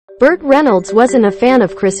Burt Reynolds wasn't a fan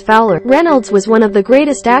of Chris Fowler. Reynolds was one of the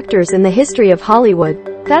greatest actors in the history of Hollywood.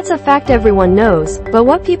 That's a fact everyone knows, but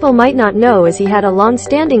what people might not know is he had a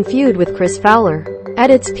long-standing feud with Chris Fowler.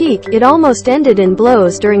 At its peak, it almost ended in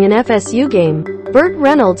blows during an FSU game. Burt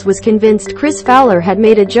Reynolds was convinced Chris Fowler had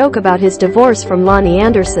made a joke about his divorce from Loni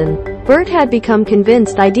Anderson. Burt had become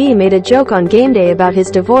convinced ID made a joke on GameDay about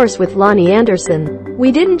his divorce with Loni Anderson.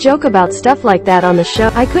 "We didn't joke about stuff like that on the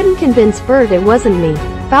show. I couldn't convince Burt it wasn't me,"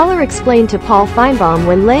 Fowler explained to Paul Finebaum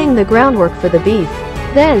when laying the groundwork for the beef.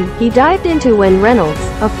 Then, he dived into when Reynolds,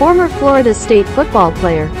 a former Florida State football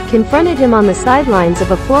player, confronted him on the sidelines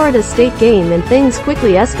of a Florida State game and things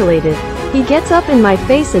quickly escalated. "He gets up in my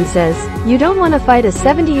face and says, 'You don't want to fight a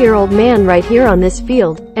 70-year-old man right here on this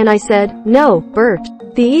field,' and I said, 'No, Burt.'"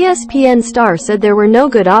 The ESPN star said there were no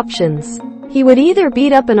good options. He would either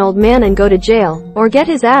beat up an old man and go to jail, or get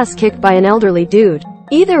his ass kicked by an elderly dude.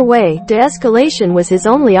 Either way, de-escalation was his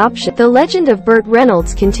only option. The legend of Burt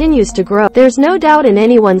Reynolds continues to grow. There's no doubt in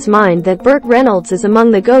anyone's mind that Burt Reynolds is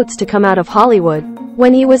among the GOATs to come out of Hollywood.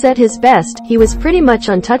 When he was at his best, he was pretty much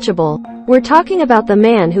untouchable. We're talking about the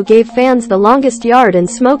man who gave fans the longest yard in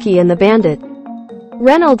Smokey and the Bandit.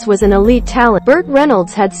 Reynolds was an elite talent. Burt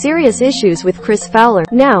Reynolds had serious issues with Chris Fowler.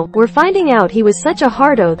 Now, we're finding out he was such a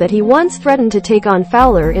hardo that he once threatened to take on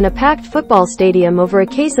Fowler in a packed football stadium over a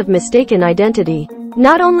case of mistaken identity.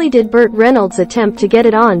 Not only did Burt Reynolds attempt to get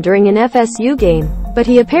it on during an FSU game, but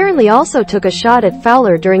he apparently also took a shot at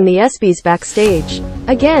Fowler during the ESPYs backstage.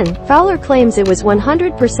 Again, Fowler claims it was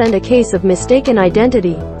 100% a case of mistaken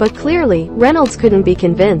identity, but clearly, Reynolds couldn't be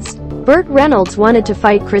convinced. Burt Reynolds wanted to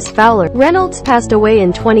fight Chris Fowler. Reynolds passed away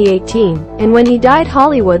in 2018, and when he died,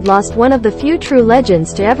 Hollywood lost one of the few true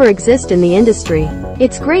legends to ever exist in the industry.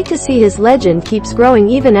 It's great to see his legend keeps growing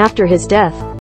even after his death.